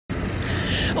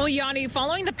Well, Yanni,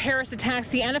 following the Paris attacks,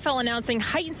 the NFL announcing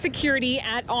heightened security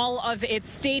at all of its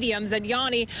stadiums. And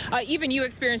Yanni, even you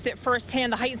experienced it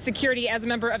firsthand, the heightened security as a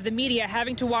member of the media,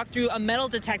 having to walk through a metal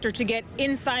detector to get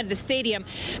inside the stadium.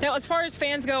 Now, as far as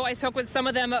fans go, I spoke with some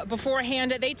of them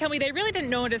beforehand. They tell me they really didn't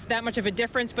notice that much of a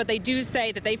difference, but they do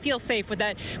say that they feel safe with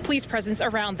that police presence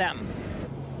around them.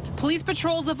 Police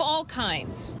patrols of all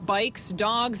kinds, bikes,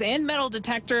 dogs, and metal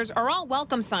detectors are all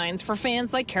welcome signs for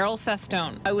fans like Carol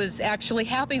Sestone. I was actually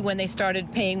happy when they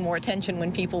started paying more attention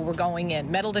when people were going in.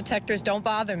 Metal detectors don't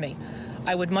bother me.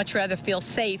 I would much rather feel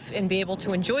safe and be able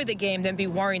to enjoy the game than be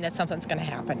worrying that something's going to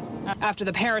happen. After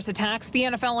the Paris attacks, the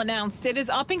NFL announced it is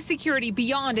upping security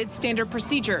beyond its standard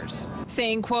procedures,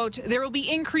 saying, quote, there will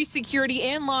be increased security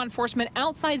and law enforcement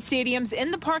outside stadiums in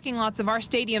the parking lots of our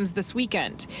stadiums this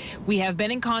weekend. We have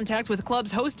been in contact with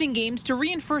clubs hosting games to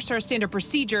reinforce our standard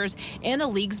procedures and the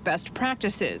league's best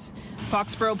practices.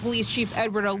 Foxborough Police Chief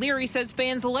Edward O'Leary says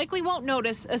fans likely won't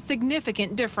notice a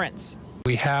significant difference.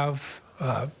 We have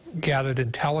gathered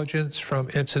intelligence from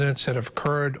incidents that have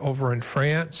occurred over in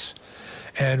France,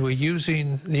 and we're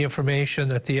using the information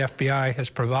that the FBI has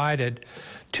provided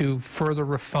to further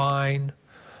refine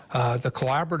the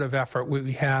collaborative effort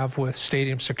we have with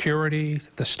stadium security,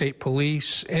 the state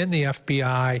police, and the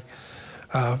FBI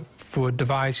for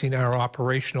devising our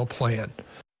operational plan.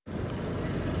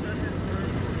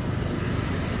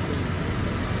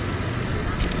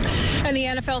 And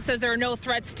the NFL says there are no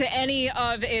threats to any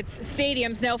of its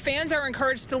stadiums. Now, fans are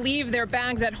encouraged to leave their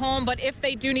bags at home, but if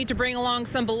they do need to bring along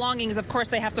some belongings, of course,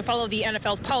 they have to follow the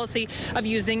NFL's policy of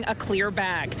using a clear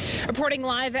bag. Reporting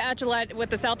live at Gillette with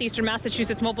the Southeastern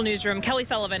Massachusetts Mobile Newsroom, Kelly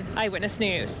Sullivan, Eyewitness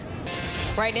News.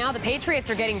 Right now, the Patriots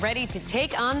are getting ready to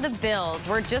take on the Bills.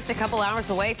 We're just a couple hours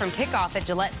away from kickoff at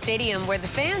Gillette Stadium, where the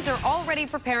fans are already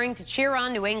preparing to cheer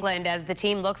on New England as the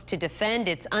team looks to defend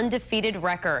its undefeated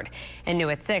record. And new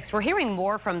at 6, we're hearing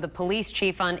more from the police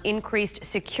chief on increased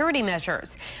security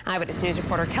measures. Eyewitness News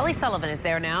reporter Kelly Sullivan is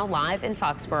there now, live in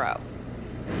Foxborough.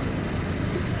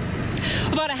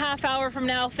 About a half hour from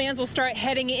now, fans will start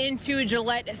heading into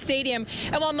Gillette Stadium.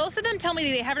 And while most of them tell me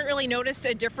they haven't really noticed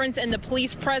a difference in the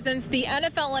police presence, the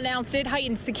NFL announced it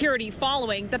heightened security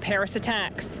following the Paris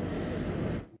attacks.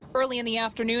 Early in the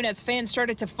afternoon, as fans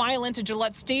started to file into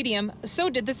Gillette Stadium, so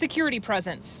did the security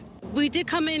presence. We did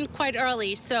come in quite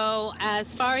early, so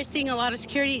as far as seeing a lot of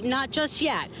security, not just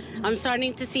yet. I'm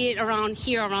starting to see it around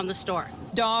here, around the store.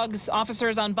 Dogs,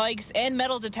 officers on bikes, and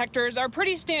metal detectors are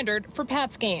pretty standard for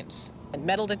Pats games.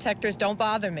 Metal detectors don't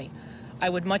bother me. I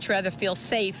would much rather feel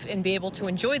safe and be able to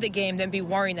enjoy the game than be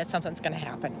worrying that something's going to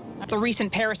happen. The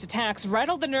recent Paris attacks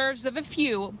rattled the nerves of a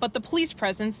few, but the police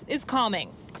presence is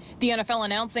calming. The NFL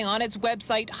announcing on its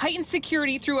website heightened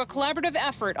security through a collaborative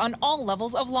effort on all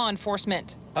levels of law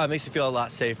enforcement. It makes me feel a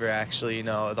lot safer, actually, you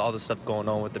know, with all the stuff going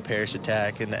on with the Paris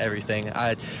attack and everything.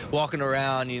 Walking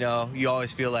around, you know, you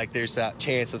always feel like there's that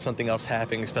chance of something else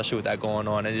happening, especially with that going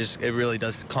on. It really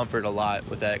does comfort a lot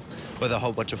with that, with a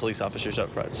whole bunch of police officers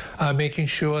up front. Making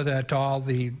sure that all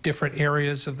the different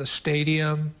areas of the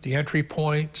stadium, the entry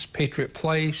points, Patriot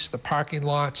Place, the parking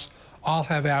lots, all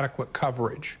have adequate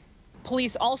coverage.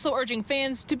 Police also urging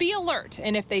fans to be alert,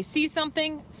 and if they see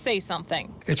something, say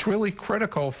something. It's really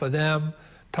critical for them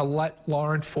to let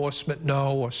law enforcement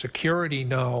know or security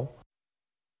know.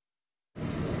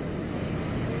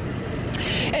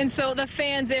 And so the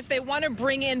fans, if they want to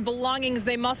bring in belongings,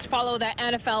 they must follow that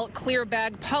NFL clear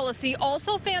bag policy.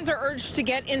 Also, fans are urged to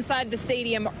get inside the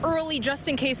stadium early just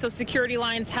in case those security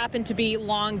lines happen to be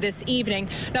long this evening.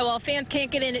 Now, while fans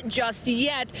can't get in just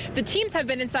yet, the teams have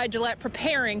been inside Gillette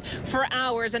preparing for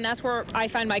hours, and that's where I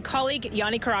find my colleague,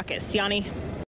 Yanni Caracas. Yanni.